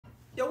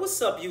what's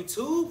up,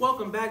 YouTube?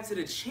 Welcome back to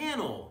the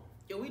channel.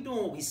 Yo, we doing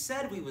what we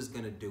said we was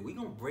gonna do. We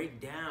gonna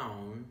break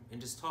down and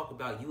just talk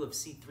about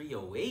UFC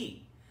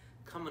 308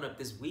 coming up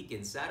this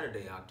weekend,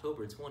 Saturday,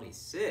 October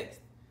 26th.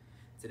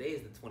 Today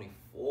is the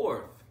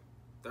 24th,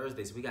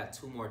 Thursday, so we got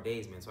 2 more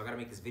days, man. So I gotta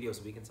make this video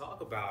so we can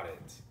talk about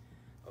it.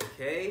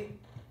 Okay?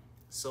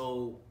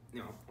 So,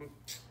 I'm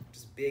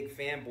just big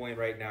fanboying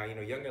right now. You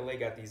know, YoungLA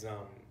got these,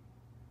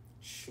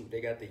 they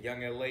got the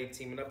YoungLA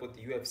teaming up with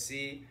the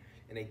UFC.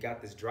 And they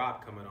got this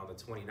drop coming on the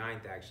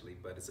 29th, actually,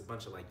 but it's a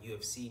bunch of like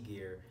UFC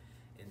gear,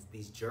 and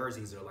these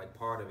jerseys are like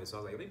part of it. So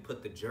I was like, let me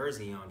put the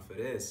jersey on for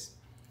this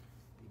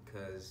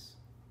because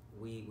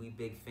we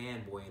big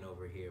fanboying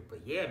over here. But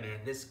yeah, man,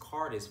 this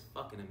card is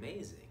fucking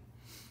amazing.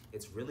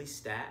 It's really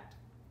stacked,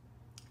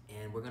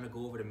 and we're gonna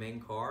go over the main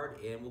card,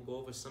 and we'll go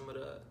over some of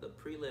the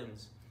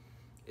prelims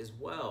as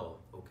well.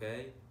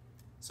 Okay,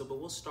 so but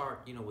we'll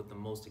start, with the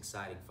most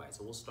exciting fight.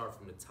 So we'll start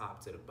from the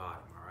top to the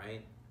bottom. All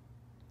right.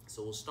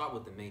 So we'll start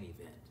with the main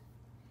event.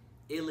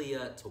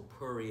 Ilia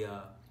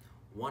Topuria,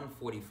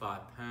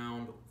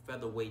 145-pound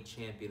featherweight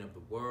champion of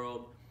the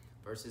world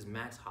versus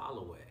Max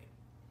Holloway,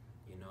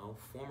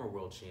 former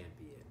world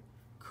champion,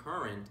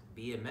 current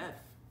BMF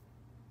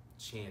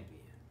champion.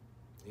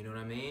 You know what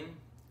I mean?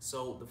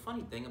 So the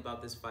funny thing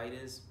about this fight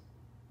is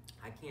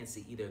I can't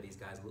see either of these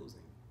guys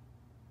losing.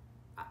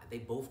 They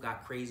both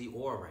got crazy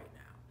aura right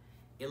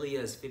now.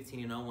 Ilia is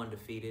 15-0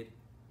 undefeated.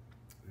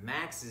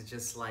 Max is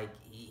just like,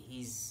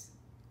 he's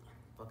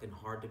fucking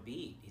hard to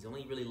beat. He's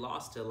only really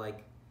lost to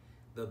like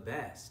the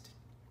best.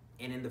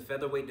 And in the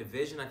featherweight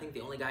division, I think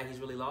the only guy he's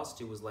really lost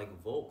to was like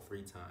Volk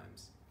 3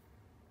 times.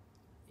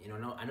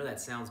 I know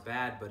that sounds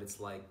bad, but it's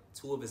like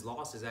 2 of his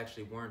losses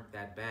actually weren't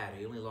that bad.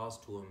 He only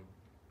lost to him,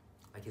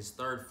 like his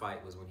 3rd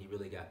fight was when he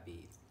really got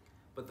beat.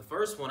 But the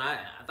first one, I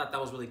thought that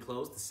was really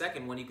close. The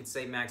second one, you could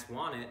say Max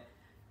won it.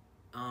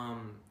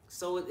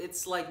 So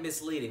it's like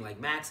misleading. Like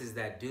Max is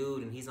that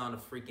dude and he's on a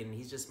freaking,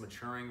 he's just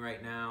maturing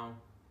right now.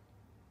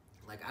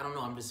 Like, I don't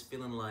know, I'm just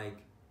feeling like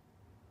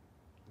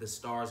the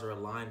stars are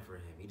aligned for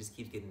him. He just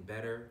keeps getting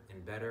better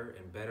and better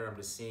and better. I'm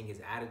just seeing his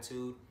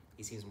attitude.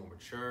 He seems more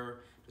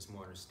mature, just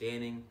more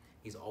understanding.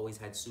 He's always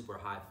had super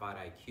high fight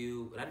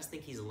IQ. But I just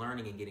think he's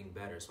learning and getting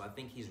better. So I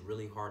think he's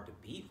really hard to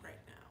beat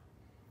right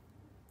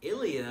now.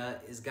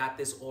 Ilia has got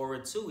this aura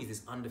too. He's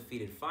this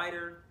undefeated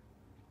fighter.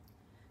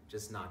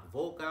 Just knocked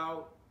Volk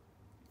out.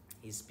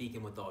 He's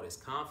speaking with all this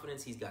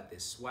confidence. He's got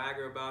this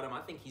swagger about him. I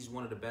think he's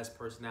one of the best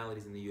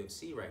personalities in the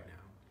UFC right now.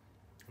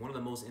 One of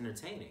the most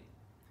entertaining,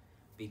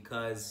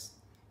 because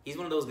he's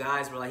one of those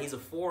guys where like he's a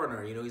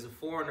foreigner, he's a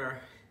foreigner,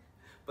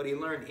 but he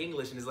learned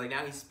English and is like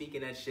now he's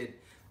speaking that shit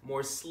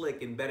more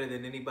slick and better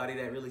than anybody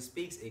that really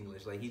speaks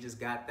English. Like he just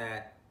got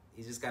that,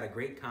 he's just got a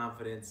great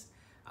confidence.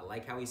 I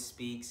like how he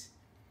speaks,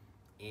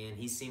 and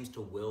he seems to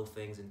will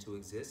things into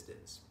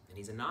existence. And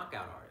he's a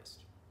knockout artist,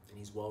 and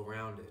he's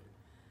well-rounded.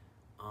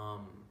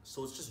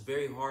 So it's just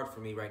very hard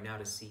for me right now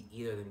to see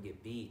either of them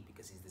get beat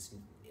because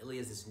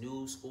Ilia's this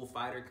new school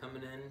fighter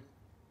coming in.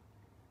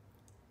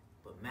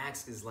 But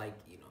Max is like,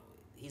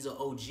 he's an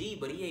OG,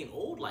 but he ain't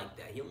old like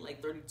that. He only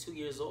like 32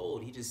 years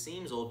old. He just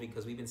seems old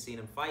because we've been seeing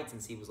him fight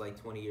since he was like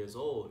 20 years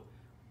old.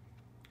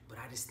 But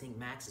I just think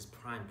Max is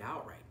primed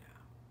out right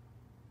now.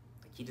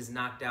 Like he just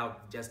knocked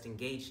out Justin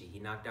Gaethje. He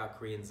knocked out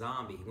Korean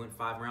Zombie. He went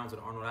 5 rounds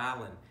with Arnold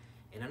Allen.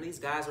 And none of these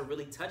guys are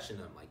really touching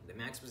him. Like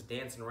Max was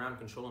dancing around,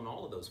 controlling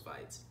all of those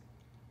fights.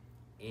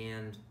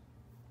 And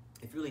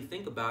if you really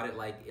think about it,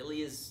 like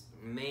Ilia's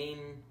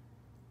main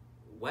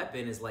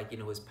weapon is like,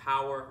 his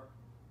power.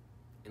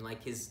 And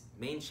like his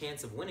main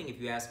chance of winning, if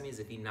you ask me, is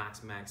if he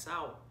knocks Max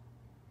out.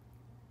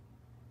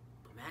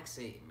 But Max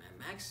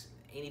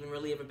ain't even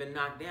really ever been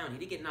knocked down. He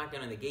did get knocked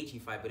down in the Gaethje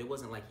fight, but it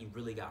wasn't like he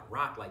really got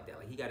rocked like that.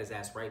 Like he got his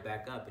ass right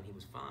back up and he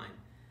was fine.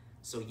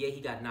 So yeah,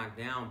 he got knocked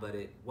down, but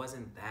it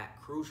wasn't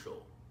that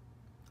crucial.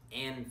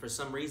 And for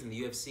some reason,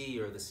 the UFC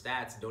or the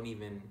stats don't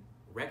even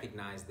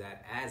recognize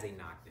that as a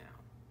knockdown.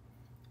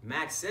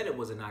 Max said it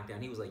was a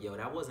knockdown. He was like, yo,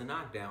 that was a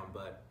knockdown,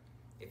 but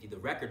if the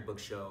record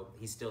books show,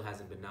 he still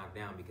hasn't been knocked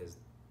down because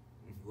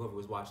whoever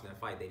was watching that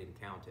fight, they didn't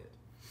count it.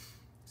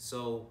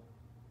 So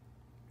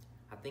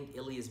I think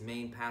Ilia's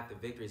main path to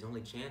victory, his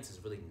only chance is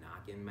really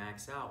knocking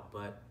Max out.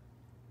 But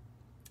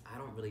I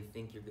don't really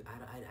think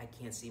I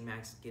can't see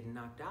Max getting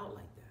knocked out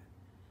like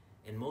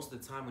that. And most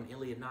of the time when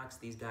Ilia knocks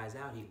these guys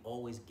out, he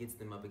always gets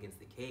them up against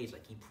the cage.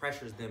 Like he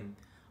pressures them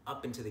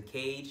up into the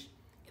cage,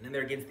 and then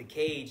they're against the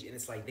cage, and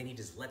it's like then he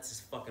just lets his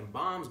fucking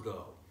bombs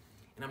go.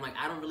 And I'm like,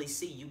 I don't really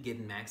see you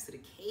getting Max to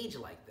the cage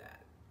like that.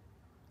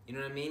 You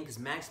know what I mean? Because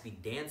Max be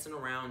dancing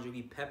around you,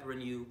 be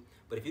peppering you.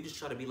 But if you just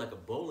try to be like a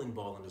bowling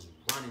ball and just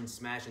run and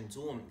smash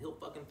into him, he'll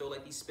fucking throw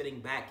like these spinning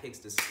back kicks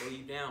to slow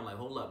you down. Like,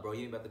 hold up, bro.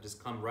 You ain't about to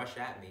just come rush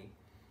at me.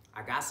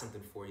 I got something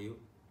for you.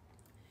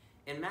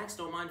 And Max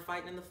don't mind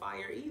fighting in the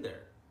fire either.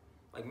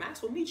 Like,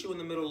 Max will meet you in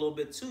the middle a little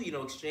bit too,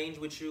 exchange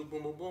with you,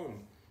 boom, boom, boom.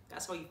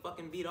 That's how he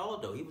fucking beat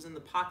Aldo. He was in the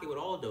pocket with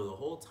Aldo the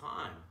whole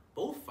time.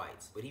 Both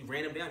fights. But he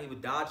ran him down. He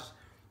would dodge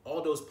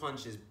Aldo's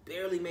punches,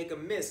 barely make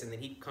him miss, and then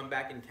he'd come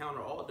back and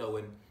counter Aldo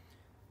and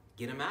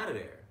get him out of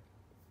there.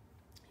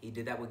 He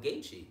did that with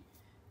Gaethje.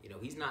 You know,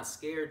 he's not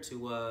scared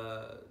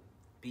to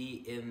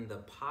be in the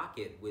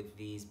pocket with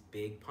these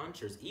big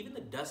punchers. Even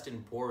the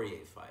Dustin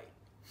Poirier fight,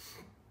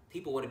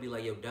 people would be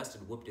like, yo,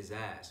 Dustin whooped his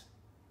ass.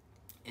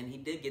 And he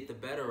did get the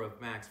better of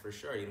Max for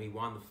sure. You know, he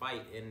won the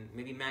fight, and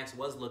maybe Max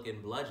was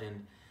looking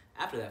bludgeoned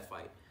after that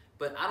fight.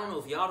 But I don't know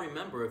if y'all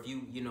remember, if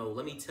you know,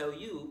 let me tell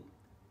you,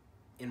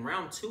 in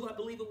round 2, I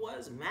believe it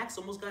was, Max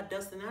almost got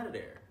Dustin out of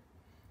there.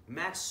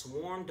 Max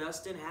swarmed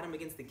Dustin, had him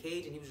against the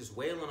cage, and he was just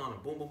wailing on him,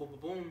 boom, boom, boom, boom,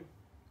 boom,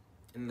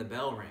 and the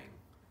bell rang.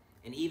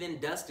 And even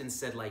Dustin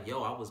said, like,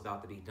 yo, I was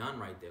about to be done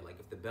right there. Like,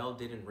 if the bell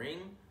didn't ring,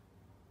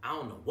 I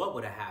don't know what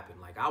would have happened.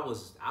 Like, I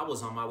was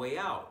on my way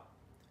out.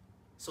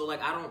 So,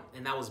 like,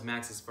 and that was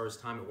Max's first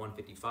time at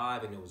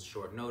 155, and it was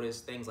short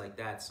notice, things like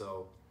that.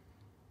 So,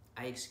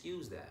 I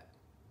excuse that.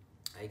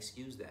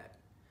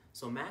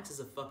 So, Max is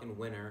a fucking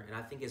winner, and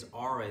I think his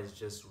aura is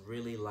just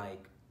really,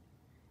 like,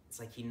 it's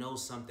like he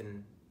knows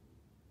something.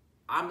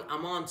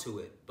 I'm onto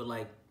it, but,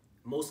 like,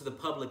 most of the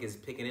public is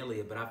picking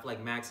Ilia, but I feel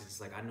like Max is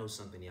just like, I know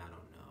something y'all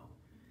don't know.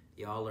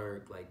 Y'all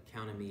are, like,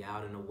 counting me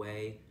out in a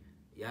way.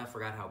 Yeah, I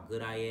forgot how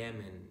good I am,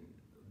 and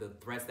the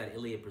threats that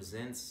Ilia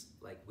presents,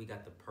 like, we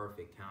got the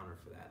perfect counter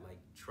for that. Like,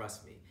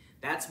 trust me.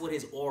 That's what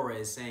his aura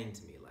is saying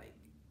to me. Like,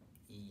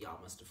 y'all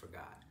must have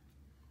forgot.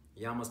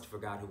 Y'all must have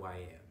forgot who I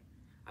am.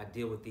 I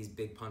deal with these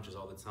big punchers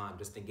all the time.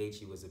 Justin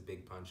Gaethje was a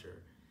big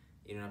puncher.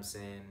 You know what I'm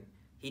saying?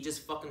 He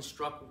just fucking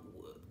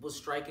was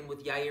striking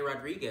with Yair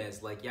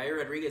Rodriguez. Like, Yair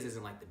Rodriguez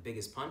isn't, like, the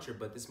biggest puncher,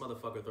 but this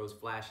motherfucker throws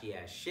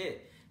flashy-ass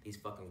shit. These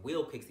fucking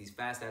wheel kicks, these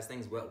fast-ass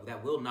things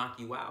that will knock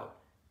you out.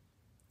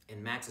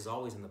 And Max is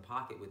always in the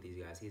pocket with these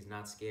guys. He's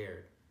not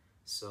scared.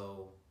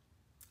 So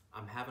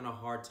I'm having a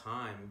hard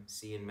time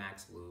seeing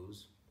Max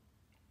lose.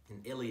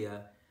 And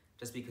Ilia,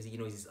 just because, you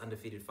know, he's this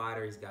undefeated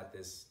fighter, he's got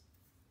this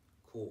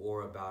cool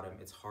aura about him,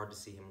 it's hard to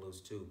see him lose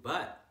too.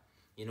 But,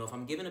 you know, if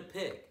I'm given a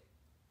pick,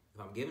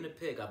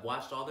 I've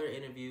watched all their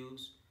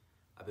interviews.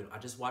 I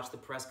just watched the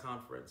press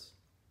conference.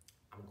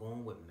 I'm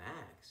going with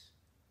Max.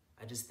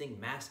 I just think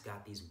Max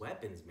got these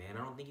weapons, man.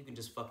 I don't think you can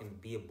just fucking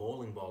be a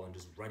bowling ball and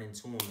just run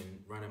into him and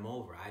run him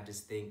over. I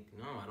just think,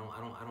 no,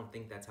 I don't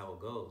think that's how it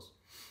goes.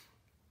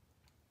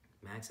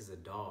 Max is a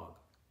dog,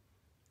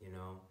 you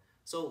know?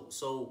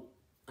 So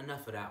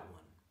enough of that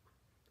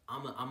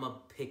one. I'm a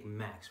pick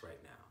Max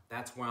right now.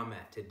 That's where I'm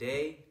at.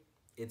 Today,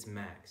 it's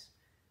Max.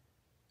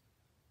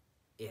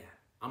 Yeah,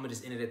 I'm gonna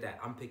just end it at that.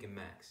 I'm picking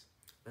Max.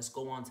 Let's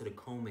go on to the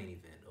co-main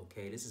event,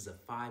 okay? This is a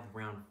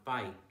 5-round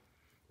fight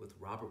with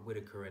Robert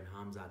Whittaker and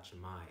Khamzat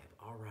Chimaev.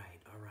 All right.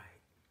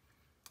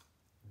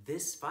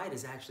 This fight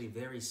is actually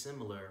very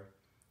similar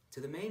to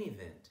the main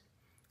event,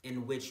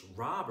 in which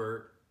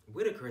Robert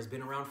Whittaker has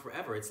been around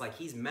forever. It's like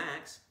he's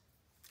Max,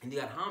 and you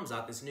got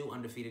Khamzat, this new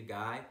undefeated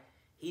guy.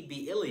 He'd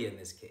be Ilia in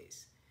this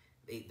case.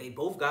 They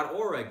both got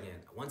aura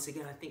again. Once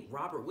again, I think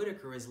Robert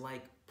Whittaker is,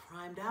 like,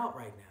 primed out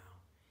right now.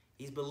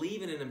 He's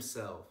believing in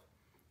himself.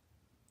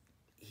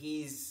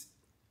 He's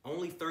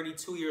only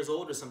 32 years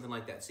old or something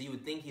like that. So you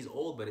would think he's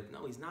old, but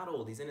no, he's not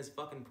old. He's in his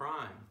fucking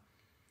prime.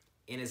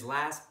 In his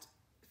last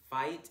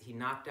fight, he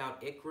knocked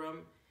out Ikram.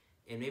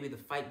 And maybe the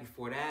fight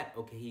before that,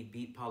 okay, he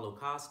beat Paulo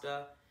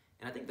Costa.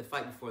 And I think the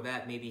fight before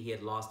that, maybe he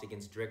had lost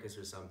against Dricus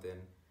or something.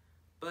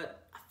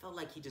 But I felt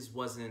like he just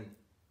wasn't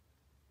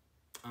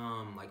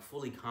like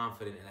fully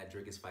confident in that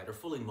Dricus fight or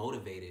fully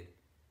motivated.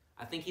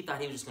 I think he thought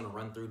he was just going to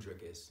run through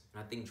Dricus.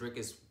 And I think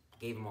Dricus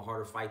gave him a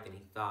harder fight than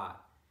he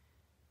thought.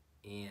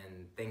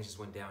 And things just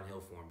went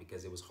downhill for him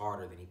because it was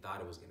harder than he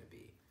thought it was going to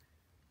be.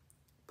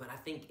 But I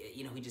think,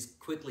 you know, he just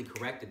quickly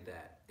corrected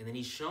that. And then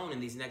he's shown in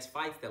these next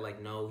fights that, like,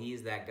 no, he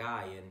is that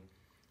guy. And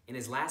in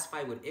his last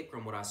fight with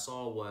Ikram, what I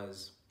saw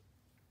was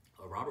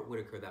a Robert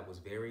Whittaker that was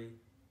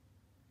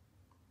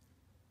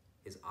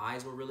his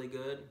eyes were really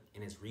good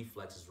and his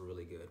reflexes were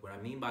really good. What I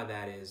mean by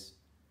that is,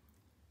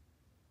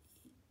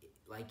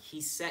 like,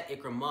 he set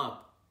Ikram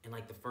up in,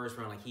 like, the first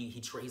round. Like,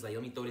 he's like,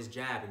 let me throw this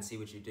jab and see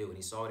what you do. And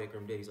he saw what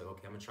Ikram did. He's like,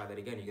 okay, I'm going to try that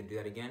again. You're going to do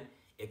that again?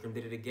 Ikram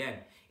did it again.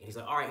 And he's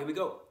like, all right, here we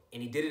go.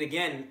 And he did it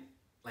again.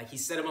 Like, he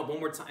set him up one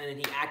more time, and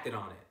he acted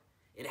on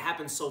it. It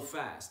happened so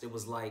fast. It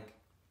was like,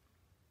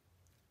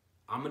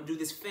 I'm going to do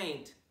this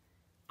feint.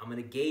 I'm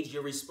going to gauge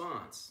your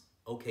response.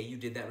 Okay, you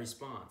did that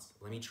response.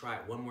 Let me try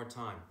it one more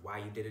time. Why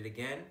you did it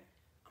again?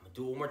 I'm going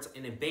to do it one more time.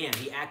 And then, bam,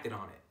 he acted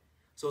on it.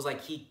 So it's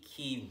like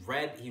he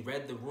read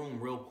the room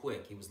real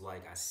quick. He was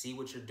like, I see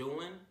what you're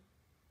doing.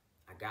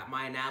 I got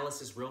my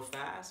analysis real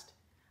fast.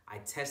 I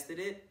tested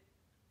it.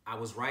 I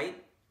was right.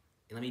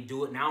 And let me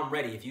do it. Now I'm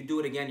ready. If you do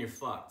it again, you're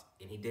fucked.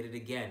 And he did it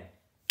again.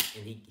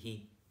 And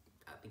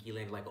I think he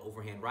landed like an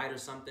overhand right or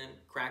something,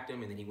 cracked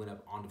him, and then he went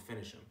up on to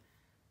finish him.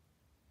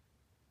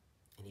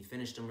 And he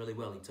finished him really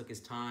well. He took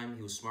his time.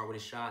 He was smart with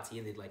his shots. He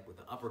ended like with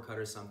an uppercut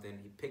or something.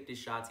 He picked his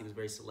shots. He was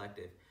very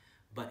selective.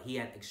 But he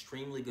had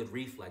extremely good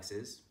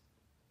reflexes.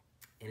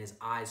 And his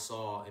eyes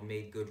saw and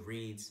made good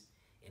reads,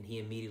 and he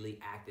immediately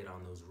acted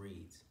on those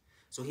reads.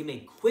 So he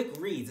made quick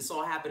reads. This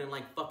all happened in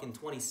like fucking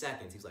 20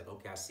 seconds. He's like,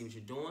 okay, I see what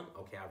you're doing.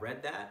 Okay, I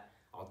read that.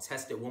 I'll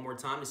test it one more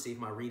time to see if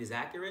my read is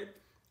accurate.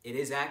 It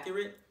is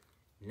accurate.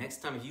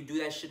 Next time, if you do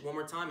that shit one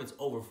more time, it's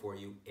over for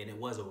you, and it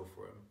was over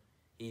for him.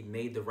 He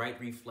made the right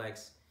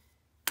reflex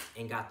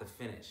and got the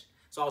finish.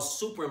 So I was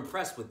super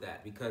impressed with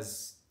that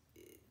because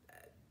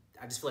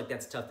I just feel like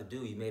that's tough to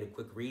do. You made a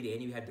quick read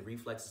and you had the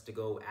reflexes to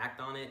go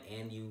act on it,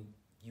 and you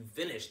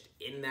finished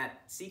in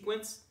that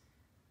sequence.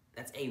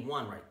 That's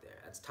A1 right there.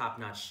 That's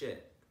top-notch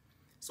shit.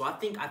 So I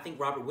think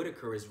Robert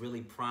Whittaker is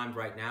really primed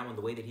right now, and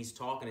the way that he's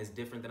talking is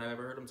different than I've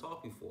ever heard him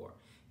talk before.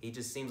 He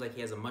just seems like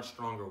he has a much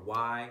stronger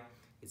why.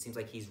 It seems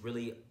like he's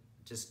really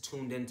just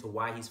tuned into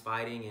why he's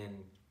fighting,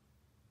 and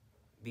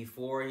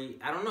before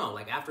I don't know,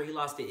 like after he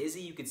lost to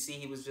Izzy, you could see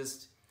he was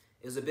just,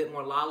 it was a bit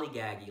more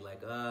lollygaggy,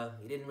 like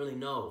he didn't really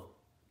know.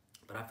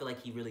 But I feel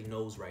like he really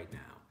knows right now.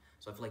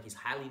 So I feel like he's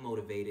highly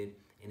motivated,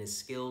 and his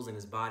skills and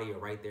his body are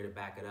right there to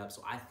back it up.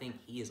 So I think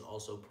he is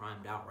also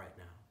primed out right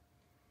now.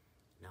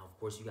 Now, of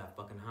course, you got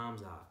fucking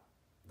Khamzat,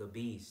 the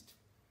beast.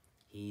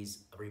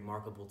 He's a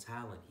remarkable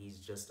talent. He's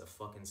just a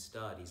fucking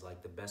stud. He's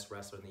like the best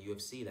wrestler in the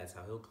UFC. That's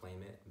how he'll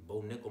claim it.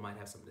 Bo Nickel might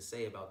have something to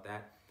say about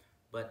that.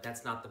 But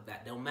that's not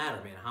that don't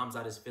matter, man.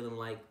 Khamzat is feeling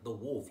like the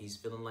wolf. He's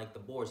feeling like the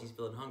boars. He's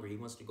feeling hungry. He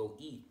wants to go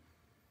eat.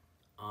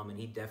 And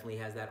he definitely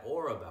has that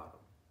aura about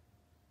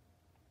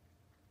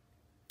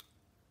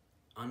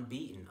him.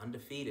 Unbeaten,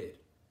 undefeated.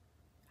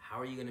 How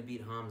are you going to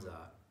beat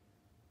Khamzat?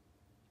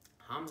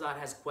 Khamzat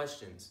has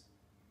questions.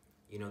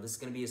 You know, this is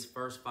going to be his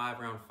first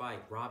 5-round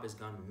fight. Rob has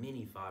gone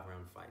many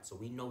 5-round fights. So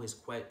we know his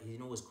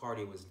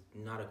cardio is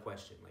not a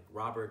question. Like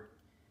Robert,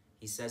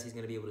 he says he's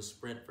going to be able to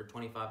sprint for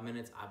 25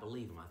 minutes. I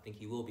believe him. I think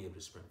he will be able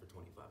to sprint for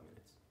 25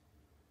 minutes.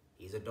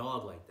 He's a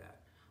dog like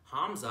that.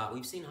 Khamzat,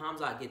 we've seen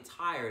Khamzat get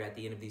tired at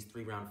the end of these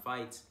 3-round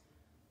fights.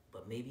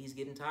 But maybe he's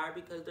getting tired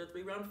because they're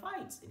 3-round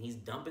fights and he's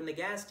dumping the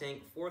gas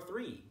tank for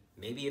 3.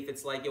 Maybe if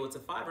it's like, yo, it's a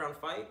 5-round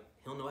fight,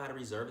 he'll know how to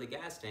reserve the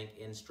gas tank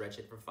and stretch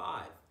it for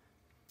 5.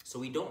 So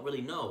we don't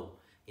really know.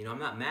 You know, I'm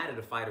not mad at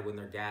a fighter when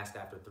they're gassed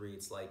after 3.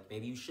 It's like,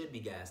 maybe you should be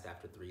gassed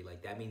after 3.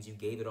 Like, that means you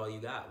gave it all you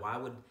got.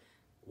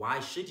 Why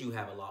should you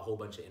have a whole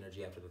bunch of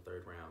energy after the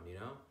 3rd round, you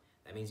know?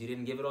 That means you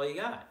didn't give it all you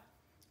got.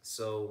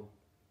 So,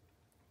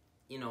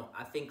 you know,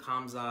 I think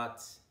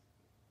Khamzat,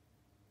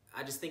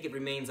 I just think it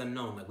remains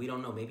unknown. Like, we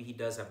don't know. Maybe he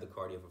does have the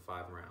cardio for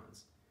 5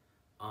 rounds.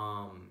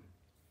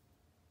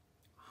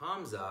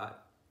 Khamzat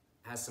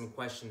has some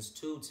questions,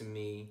 too, to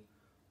me.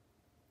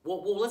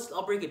 Well,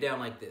 I'll break it down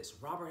like this.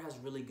 Robert has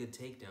really good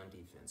takedown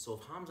defense. So if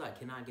Khamzat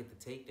cannot get the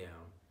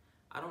takedown,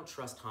 I don't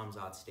trust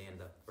Khamzat's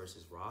stand-up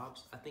versus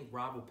Rob's. I think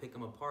Rob will pick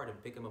him apart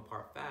and pick him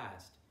apart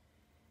fast.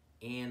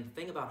 And the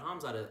thing about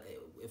Khamzat,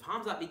 if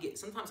Khamzat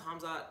sometimes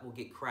Khamzat will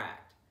get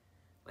cracked.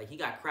 Like, he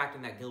got cracked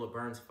in that Gilbert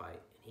Burns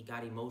fight. And he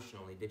got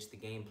emotional. He ditched the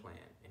game plan.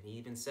 And he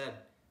even said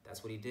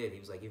that's what he did. He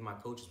was like, even my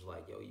coaches was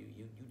like, yo,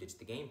 you ditched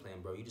the game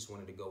plan, bro. You just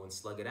wanted to go and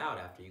slug it out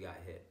after you got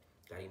hit.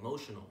 Got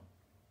emotional.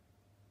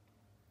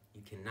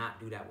 You cannot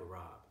do that with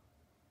Rob.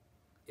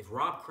 If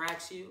Rob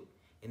cracks you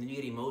and then you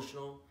get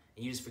emotional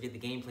and you just forget the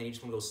game plan, you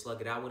just want to go slug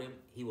it out with him,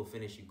 he will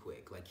finish you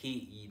quick. Like,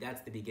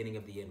 that's the beginning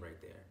of the end right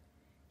there.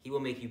 He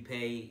will make you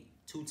pay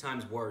 2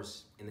 times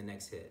worse in the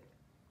next hit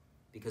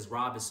because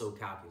Rob is so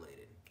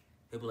calculated.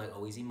 He'll be like,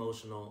 oh, he's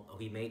emotional. Oh,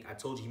 I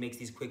told you he makes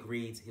these quick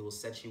reads. He will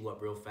set you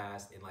up real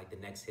fast, and like the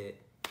next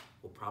hit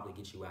will probably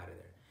get you out of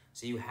there.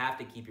 So you have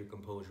to keep your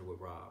composure with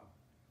Rob.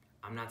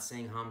 I'm not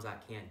saying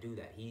Khamzat can't do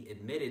that. He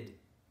admitted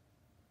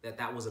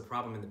that was a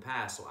problem in the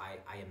past, so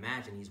I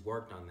imagine he's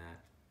worked on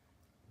that.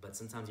 But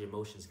sometimes your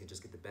emotions can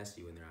just get the best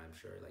of you in there, I'm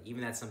sure. Like,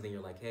 even that's something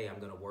you're like, hey, I'm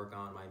going to work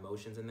on my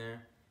emotions in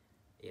there.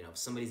 You know, if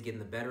somebody's getting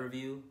the better of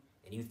you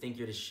and you think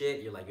you're the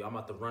shit, you're like, yo, I'm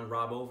about to run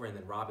Rob over, and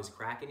then Rob is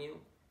cracking you,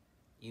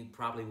 you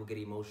probably will get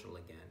emotional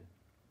again.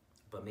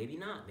 But maybe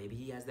not. Maybe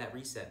he has that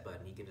reset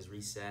button. He can just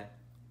reset,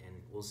 and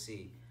we'll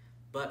see.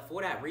 But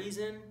for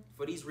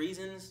these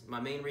reasons, my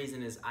main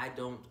reason is I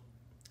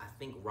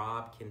think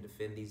Rob can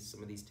defend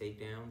some of these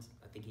takedowns.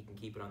 I think he can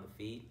keep it on the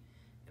feet.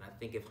 And I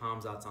think if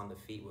Khamzat's on the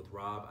feet with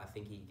Rob, I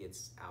think he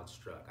gets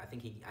outstruck. I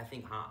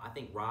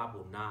think Rob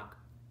will knock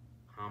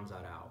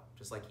Khamzat out,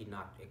 just like he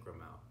knocked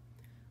Ikram out.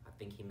 I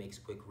think he makes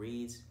quick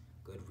reads,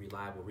 good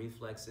reliable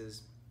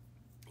reflexes,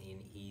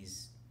 and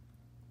he's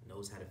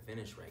knows how to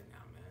finish right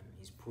now, man.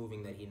 He's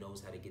proving that he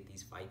knows how to get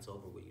these fights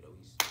over with. You know,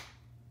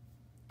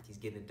 he's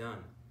getting it done.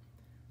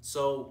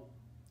 So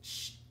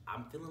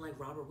I'm feeling like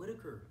Robert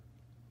Whittaker.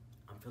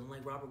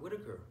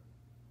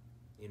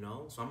 You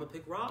know, so I'm gonna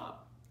pick Rob.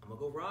 I'm gonna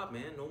go Rob,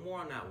 man. No more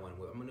on that one.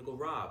 I'm gonna go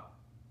Rob.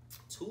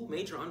 2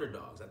 major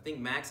underdogs. I think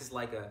Max is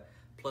like a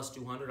plus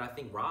 200. I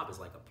think Rob is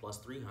like a plus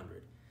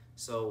 300.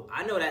 So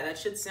I know that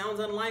shit sounds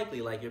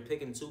unlikely. Like, you're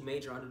picking 2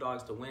 major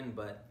underdogs to win,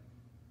 but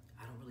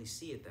I don't really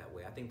see it that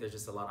way. I think there's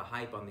just a lot of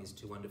hype on these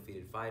 2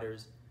 undefeated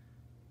fighters,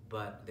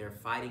 but they're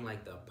fighting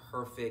like the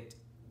perfect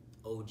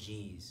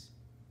OGs.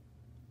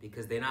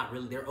 Because they're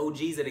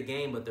OGs at a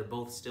game, but they're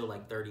both still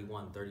like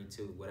 31,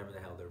 32, whatever the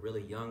hell. They're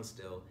really young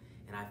still,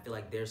 and I feel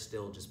like they're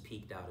still just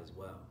peaked out as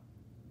well.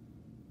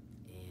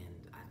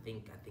 And I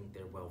think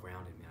they're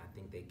well-rounded, man. I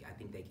think they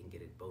can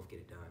both get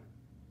it done.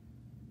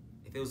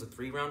 If it was a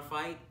 3-round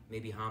fight,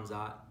 maybe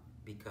Khamzat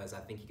because I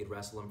think he could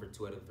wrestle him for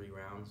 2 out of 3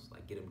 rounds,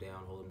 like get him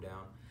down, hold him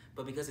down.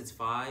 But because it's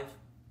 5, I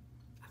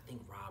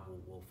think Rob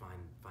will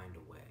find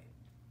a way.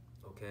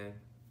 Okay,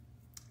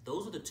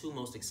 those are the 2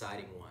 most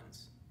exciting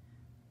ones.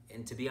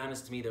 And to be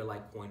honest, to me, they're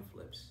like coin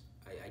flips.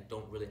 I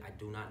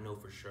do not know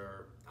for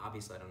sure.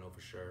 Obviously, I don't know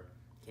for sure.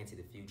 Can't see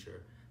the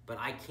future. But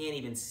I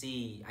can't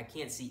see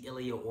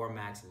Ilia or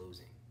Max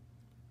losing.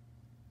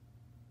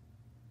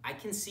 I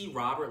can see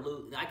Robert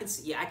lose. I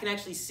can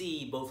actually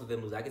see both of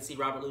them lose. I can see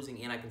Robert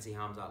losing and I can see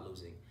Hamzat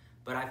losing.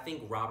 But I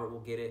think Robert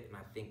will get it and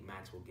I think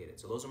Max will get it.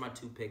 So those are my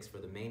 2 picks for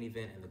the main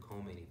event and the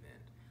co-main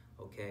event.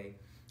 Okay?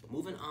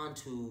 Moving on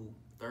to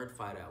third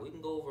fight out. We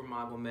can go over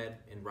Magomed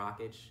and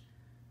Rakic.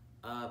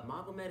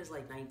 Magomed is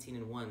like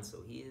 19-1,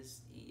 so he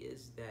is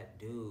that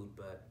dude,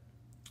 but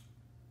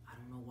I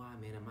don't know why,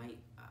 man.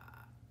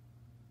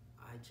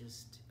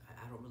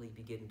 I don't really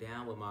be getting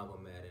down with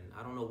Magomed, and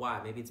I don't know why.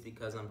 Maybe it's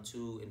because I'm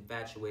too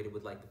infatuated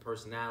with like the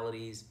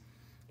personalities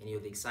and the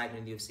excitement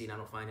in the UFC, and I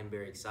don't find him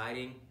very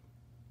exciting.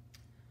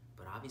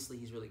 But obviously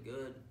he's really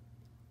good.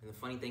 And the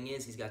funny thing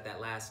is, he's got that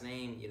last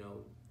name,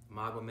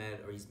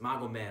 Magomed, or he's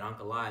Magomed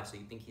Ankalaev, so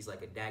you think he's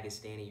like a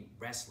Dagestani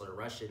wrestler,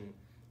 Russian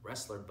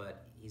wrestler,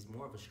 but he's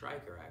more of a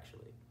striker,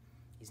 actually.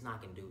 He's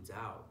knocking dudes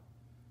out.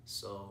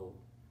 So,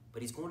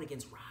 but he's going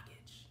against Rakic.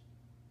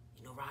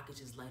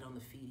 Rakic is light on the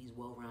feet. He's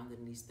well-rounded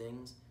in these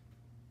things.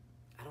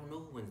 I don't know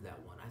who wins that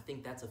one. I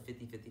think that's a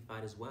 50-50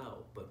 fight as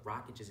well, but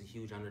Rakic is a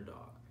huge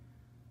underdog.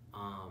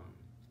 Magomed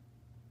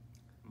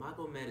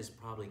is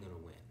probably going to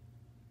win.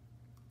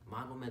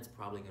 Magomed's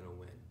probably going to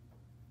win.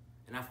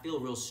 And I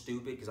feel real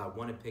stupid because I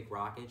want to pick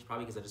Rakic,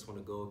 probably because I just want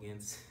to go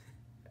against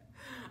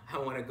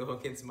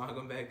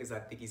Magomed because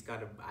I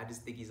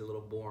just think he's a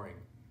little boring.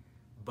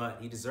 But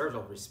he deserves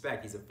all the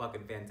respect. He's a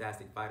fucking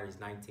fantastic fighter. He's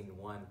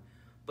 19-1.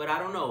 But I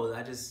don't know.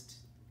 I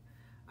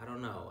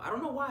don't know. I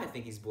don't know why I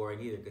think he's boring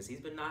either, because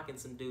he's been knocking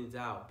some dudes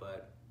out,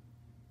 but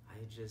I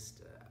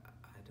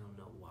don't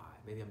know why.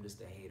 Maybe I'm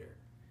just a hater.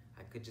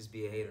 I could just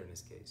be a hater in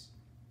this case.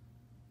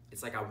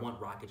 It's like I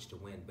want Rakic to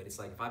win, but it's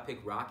like if I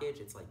pick Rakic,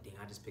 it's like, dang,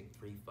 I just picked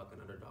 3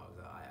 fucking underdogs.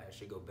 I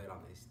should go bet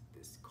on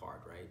this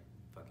card, right?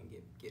 Fucking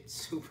get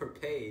super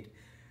paid.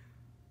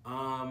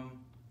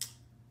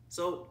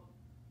 So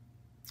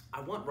I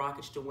want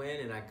Rakic to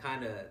win, and I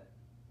kind of,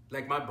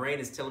 like, my brain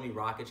is telling me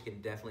Rakic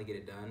can definitely get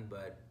it done,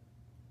 but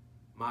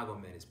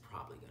Magomed is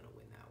probably gonna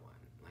win that one.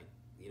 Like,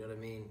 you know what I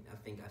mean? I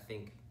think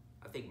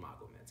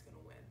Magomed's gonna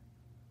win.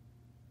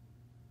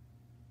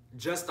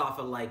 Just off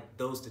of like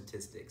those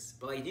statistics.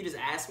 But like, if you just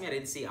asked me, I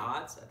didn't see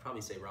odds, I'd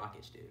probably say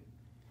Rakic, dude.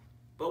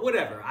 But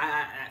whatever.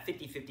 I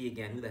 50-50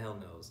 again. Who the hell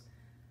knows?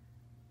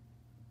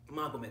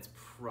 Magomed's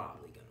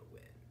probably gonna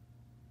win.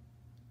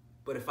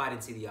 But if I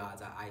didn't see the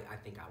odds, I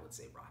think I would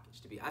say Rakic.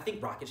 I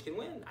think Rakic can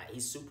win.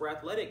 He's super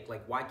athletic.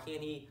 Like, why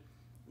can't he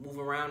move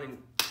around and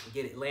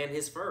land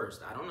his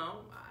first? I don't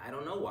know. I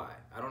don't know why.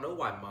 I don't know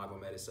why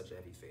Magomed is such a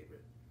heavy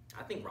favorite.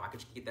 I think Rakic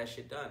can get that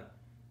shit done.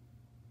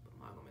 But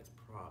Magomed's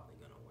probably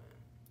gonna win.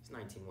 He's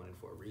 19-1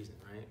 for a reason,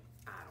 right?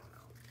 I don't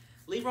know.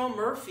 Lerone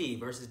Murphy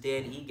versus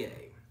Dan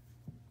Ige.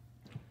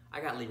 I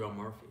got Lerone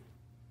Murphy.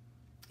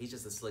 He's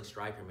just a slick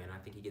striker, man. I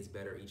think he gets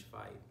better each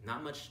fight.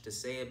 Not much to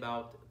say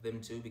about them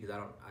two because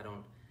I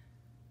don't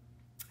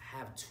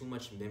have too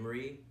much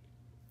memory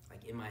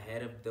like in my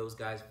head of those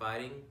guys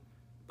fighting.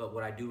 But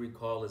what I do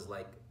recall is,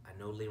 like, I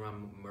know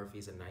Lerone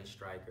Murphy's a nice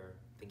striker.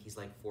 I think he's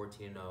like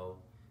 14-0,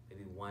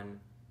 maybe one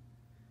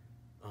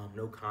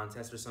no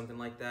contest or something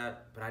like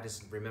that. But I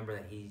just remember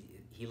that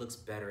he looks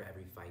better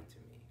every fight to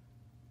me.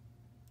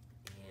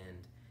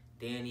 And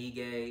Dan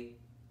Ige,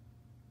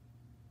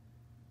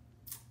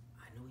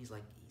 I know he's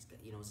got,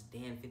 it's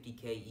Dan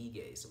 50K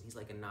Ige, so he's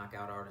like a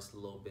knockout artist a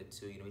little bit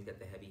too. He's got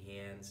the heavy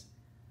hands.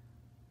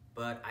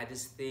 But I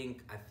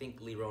think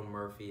Lerone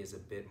Murphy is a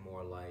bit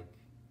more like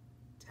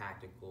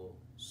tactical,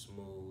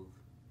 smooth,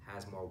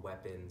 has more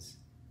weapons,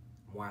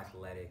 more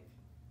athletic,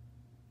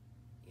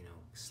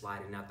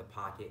 sliding out the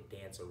pocket,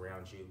 dance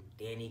around you.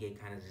 Dan Ige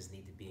kind of just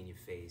need to be in your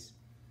face.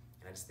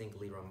 And I just think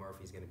Lerone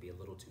Murphy is going to be a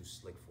little too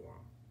slick for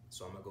him.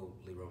 So I'm going to go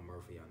Lerone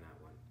Murphy on that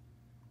one.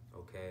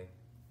 Okay?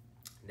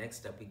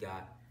 Next up, we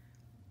got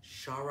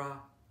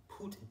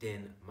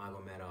Sharaputdin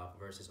Magomedov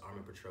versus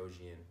Armen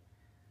Petrosyan.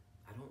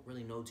 I don't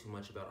really know too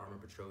much about Armen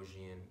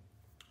Petrosyan.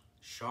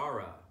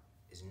 Shara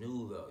is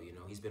new, though.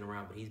 He's been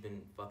around, but he's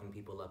been fucking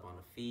people up on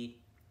the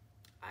feet.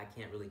 I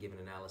can't really give an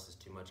analysis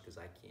too much because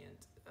I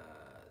can't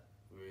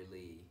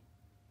really...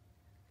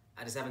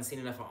 I just haven't seen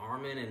enough of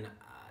Armen, and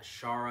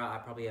Shara, I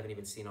probably haven't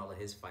even seen all of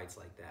his fights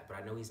like that. But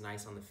I know he's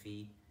nice on the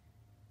feet,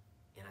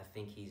 and I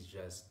think he'll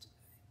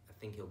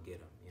get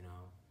him,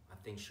 I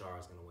think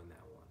Shara's going to win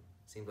that one.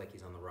 Seems like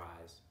he's on the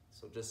rise.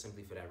 So just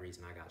simply for that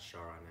reason, I got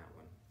Shara on that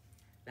one.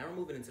 Now we're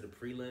moving into the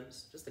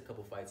prelims. Just a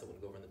couple fights I want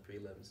to go over in the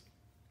prelims.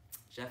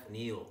 Jeff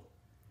Neal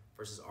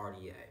versus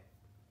RDA.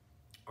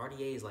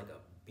 RDA is like a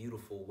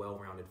beautiful,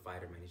 well-rounded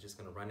fighter, man. He's just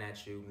going to run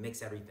at you,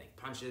 mix everything.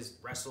 Punches,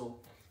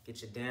 wrestle,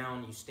 get you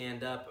down, you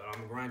stand up, I'm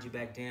going to grind you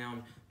back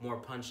down, more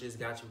punches,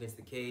 got you against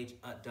the cage,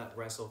 duck,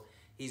 wrestle.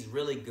 He's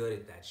really good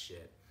at that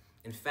shit.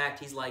 In fact,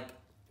 he's like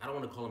I don't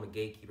want to call him a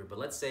gatekeeper, but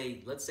let's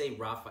say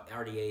Rafa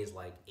RDA is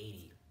like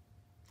 80,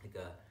 like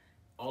a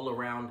all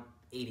around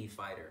 80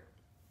 fighter.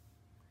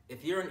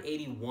 If you're an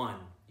 81,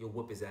 you'll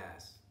whoop his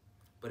ass.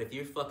 But if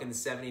you're fucking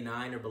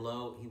 79 or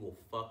below, he will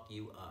fuck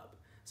you up.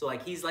 So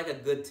like he's like a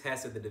good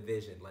test of the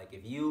division. Like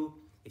if you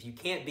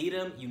can't beat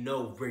him, you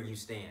know where you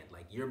stand.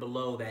 Like you're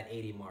below that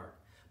 80 mark.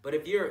 But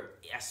if you're,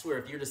 I swear,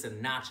 if you're just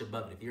a notch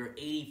above it, if you're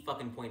 80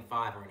 fucking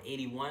 .5 or an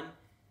 81,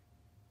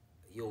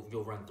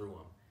 you'll run through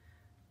him.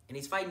 And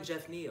he's fighting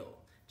Jeff Neal.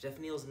 Jeff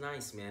Neal's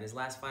nice, man. His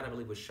last fight, I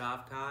believe, was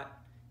Shavkat.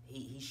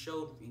 He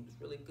showed he was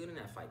really good in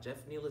that fight.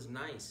 Jeff Neal is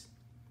nice.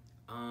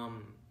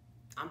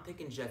 I'm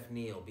picking Jeff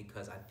Neal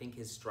because I think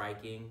his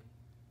striking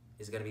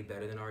is going to be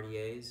better than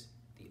RDA's.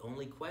 The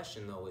only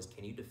question, though, is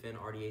can you defend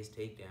RDA's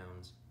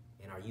takedowns,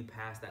 and are you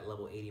past that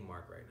level 80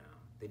 mark right now?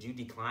 Did you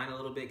decline a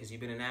little bit because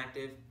you've been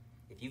inactive?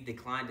 If you've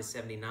declined to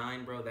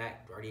 79, bro,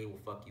 that RDA will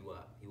fuck you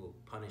up. He will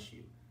punish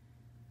you.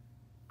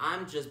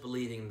 I'm just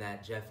believing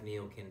that Jeff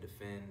Neal can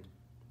defend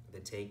the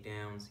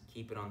takedowns,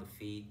 keep it on the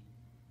feet,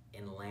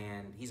 and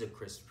land. He's a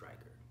crisp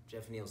striker.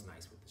 Jeff Neal's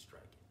nice with the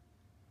striking.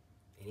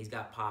 And he's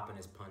got pop in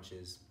his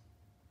punches.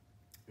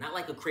 Not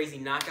like a crazy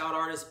knockout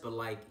artist, but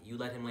like you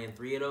let him land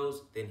 3 of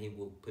those, then he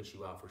will put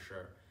you out for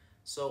sure.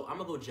 So I'm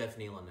going to go Jeff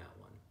Neal on that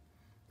one.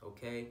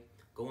 Okay?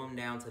 Going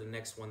down to the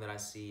next one that I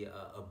see,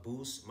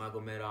 Abus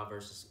Magomedov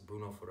versus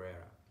Bruno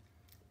Ferreira.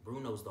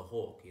 Bruno's the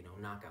Hulk, you know,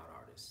 knockout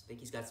artist. I think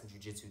he's got some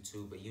jiu-jitsu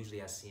too, but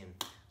usually I see him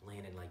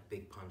landing like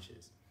big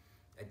punches.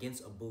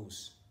 Against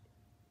Abus.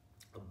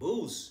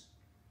 Abus,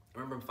 I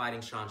remember him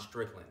fighting Sean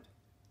Strickland.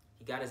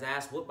 He got his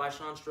ass whooped by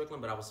Sean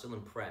Strickland, but I was still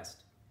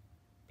impressed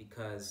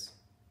because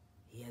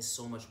he has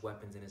so much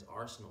weapons in his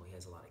arsenal. He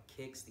has a lot of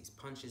kicks, these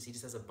punches. He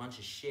just has a bunch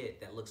of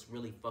shit that looks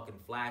really fucking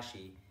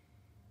flashy.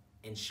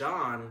 And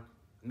Sean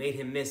made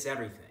him miss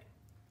everything.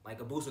 Like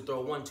Abus would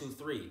throw 1, 2,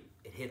 3.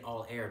 It hit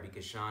all air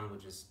because Sean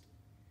would just,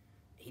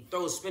 he'd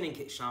throw a spinning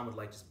kick. Sean would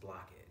like just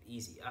block it.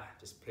 Easy,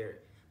 just pair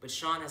it. But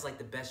Sean has like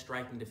the best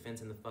striking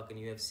defense in the fucking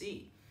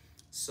UFC.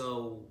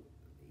 So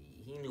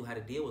he knew how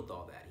to deal with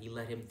all that. He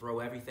let him throw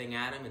everything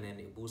at him, and then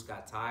Abus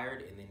got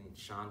tired, and then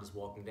Sean just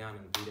walked him down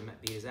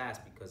and beat his ass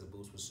because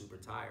Abus was super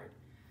tired.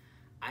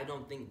 I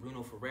don't think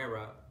Bruno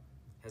Ferreira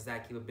has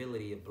that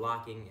capability of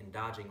blocking and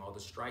dodging all the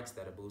strikes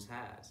that Abus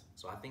has.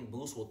 So I think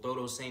Abus will throw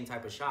those same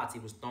type of shots he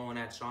was throwing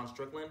at Sean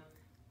Strickland,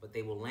 but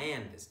they will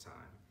land this time.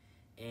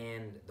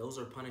 And those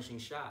are punishing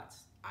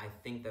shots. I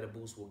think that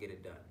Abus will get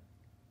it done.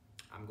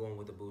 I'm going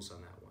with Abus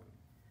on that one.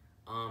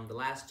 The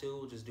last two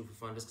we'll just do for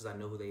fun just because I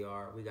know who they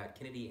are. We got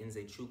Kennedy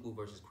Nzechukwu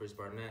versus Chris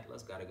Barnett.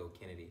 Let's gotta go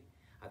Kennedy.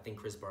 I think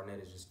Chris Barnett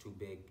is just too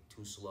big,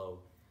 too slow.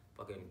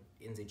 Fucking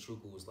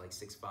Nzechukwu was like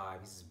 6'5".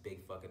 He's this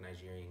big fucking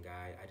Nigerian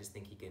guy. I just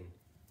think he can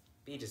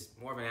be just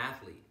more of an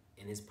athlete.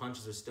 And his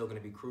punches are still gonna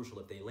be crucial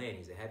if they land.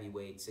 He's a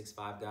heavyweight,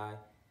 6'5" guy.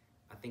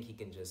 I think he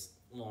can just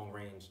long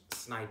range,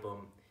 snipe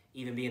him,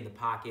 even be in the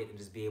pocket and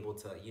just be able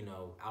to, you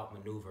know,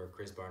 outmaneuver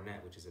Chris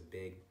Barnett, which is a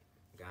big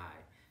guy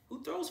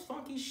who throws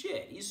funky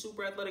shit. He's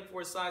super athletic for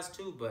his size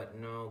too, but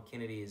no,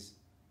 Kennedy is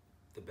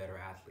the better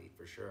athlete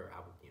for sure. I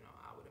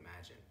would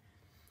imagine.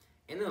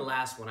 And then the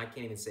last one, I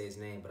can't even say his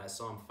name, but I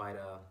saw him fight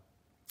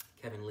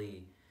Kevin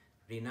Lee,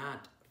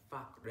 Rinat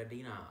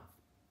Fakhretdinov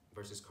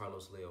versus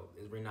Carlos Leo.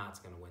 Rinat's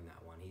gonna win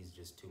that one. He's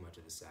just too much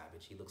of a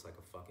savage. He looks like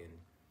a fucking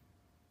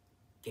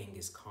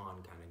Genghis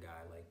Khan kind of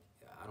guy. Like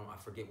I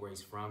forget where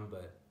he's from,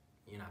 but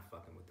you're not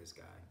fucking with this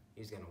guy.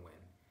 He's gonna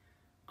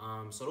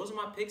win. So those are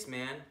my picks,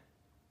 man.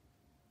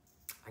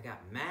 I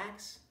got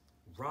Max,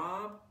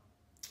 Rob.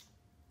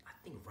 I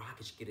think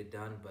Rocket should get it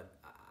done, but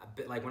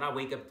like when I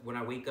wake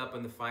up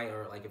in the fight,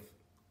 or like if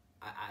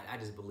I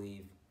just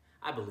believe,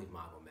 I believe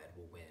Magomed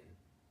will win.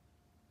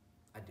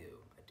 I do.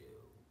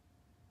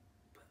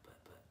 But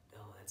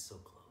oh, that's so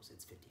close.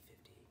 It's 50-50.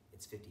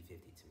 It's 50-50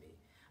 to me.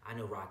 I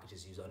know Rocket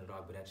just used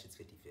underdog, but that shit's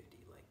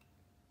 50-50. Like,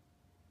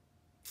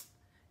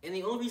 and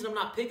the only reason I'm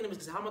not picking him is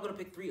because how am I gonna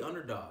pick 3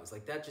 underdogs?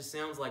 Like that just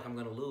sounds like I'm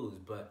gonna lose.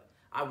 But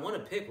I want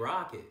to pick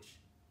Rocket.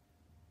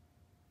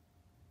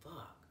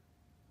 Fuck.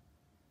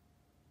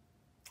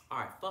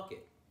 Alright, fuck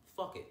it.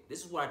 Fuck it.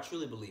 This is what I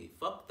truly believe.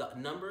 Fuck the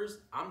numbers.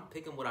 I'm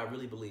picking what I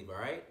really believe,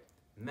 alright?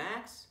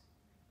 Max,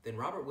 then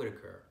Robert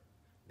Whittaker,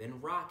 then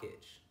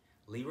Rockich,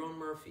 Leron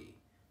Murphy,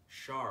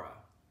 Shara.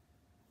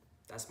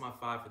 That's my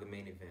 5 for the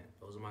main event.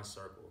 Those are my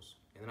circles.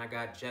 And then I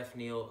got Jeff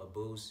Neal,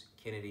 Abus,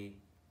 Kennedy,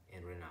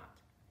 and Renat.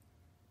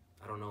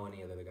 I don't know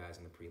any other guys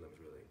in the prelims,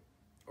 really.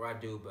 Or I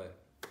do,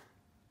 but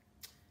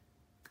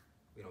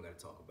we don't got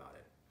to talk about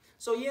it.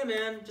 So yeah,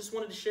 man, just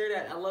wanted to share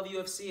that. I love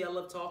UFC. I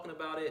love talking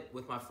about it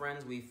with my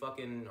friends. We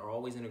fucking are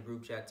always in a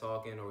group chat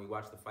talking, or we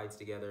watch the fights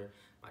together.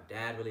 My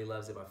dad really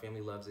loves it. My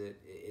family loves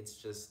it. It's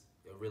just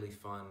a really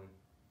fun.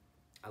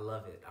 I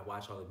love it. I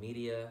watch all the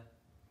media.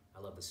 I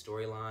love the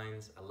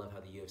storylines. I love how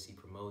the UFC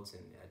promotes,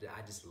 and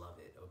I just love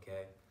it,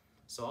 okay?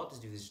 So I'll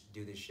just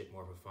do this shit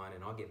more for fun,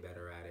 and I'll get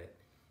better at it.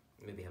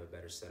 Maybe have a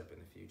better setup in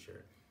the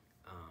future.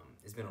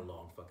 It's been a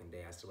long fucking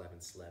day. I still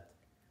haven't slept.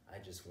 I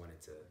just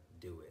wanted to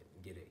do it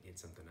and get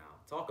something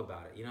out. Talk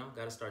about it, you know?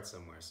 Got to start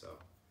somewhere. So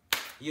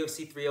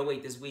UFC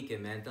 308 this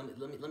weekend, man.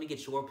 Let me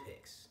get your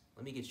picks.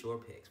 Let me get your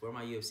picks. Where are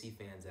my UFC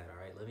fans at,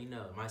 all right? Let me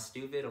know. Am I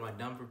stupid? Am I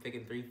dumb for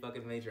picking 3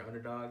 fucking major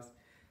underdogs?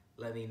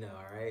 Let me know,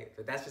 all right?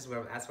 But that's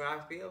where I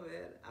feel,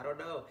 man. I don't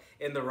know.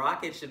 In the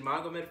Rakic and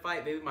Magomed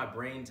fight, maybe my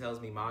brain tells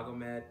me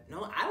Magomed.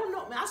 No, I don't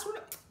know, man. I swear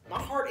to, my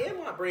heart and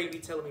my brain be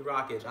telling me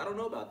Rakic. I don't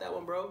know about that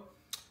one, bro.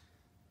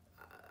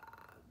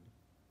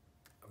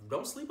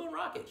 Don't sleep on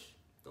Rakic.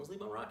 Don't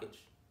sleep on Rakic.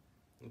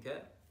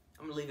 Okay?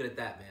 I'm gonna leave it at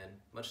that, man.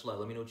 Much love.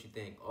 Let me know what you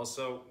think.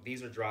 Also,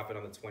 these are dropping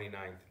on the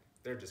 29th.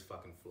 They're just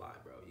fucking fly,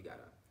 bro.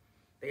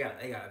 They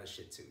got other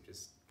shit too.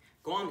 Just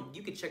go on.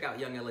 You can check out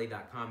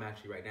YoungLA.com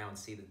actually right now and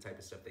see the type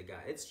of stuff they got.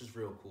 It's just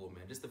real cool,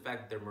 man. Just the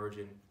fact that they're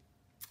merging,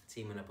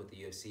 teaming up with the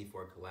UFC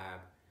for a collab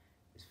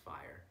is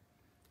fire.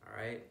 All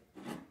right?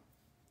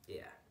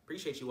 Yeah.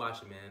 Appreciate you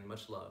watching, man.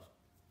 Much love.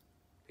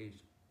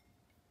 Peace.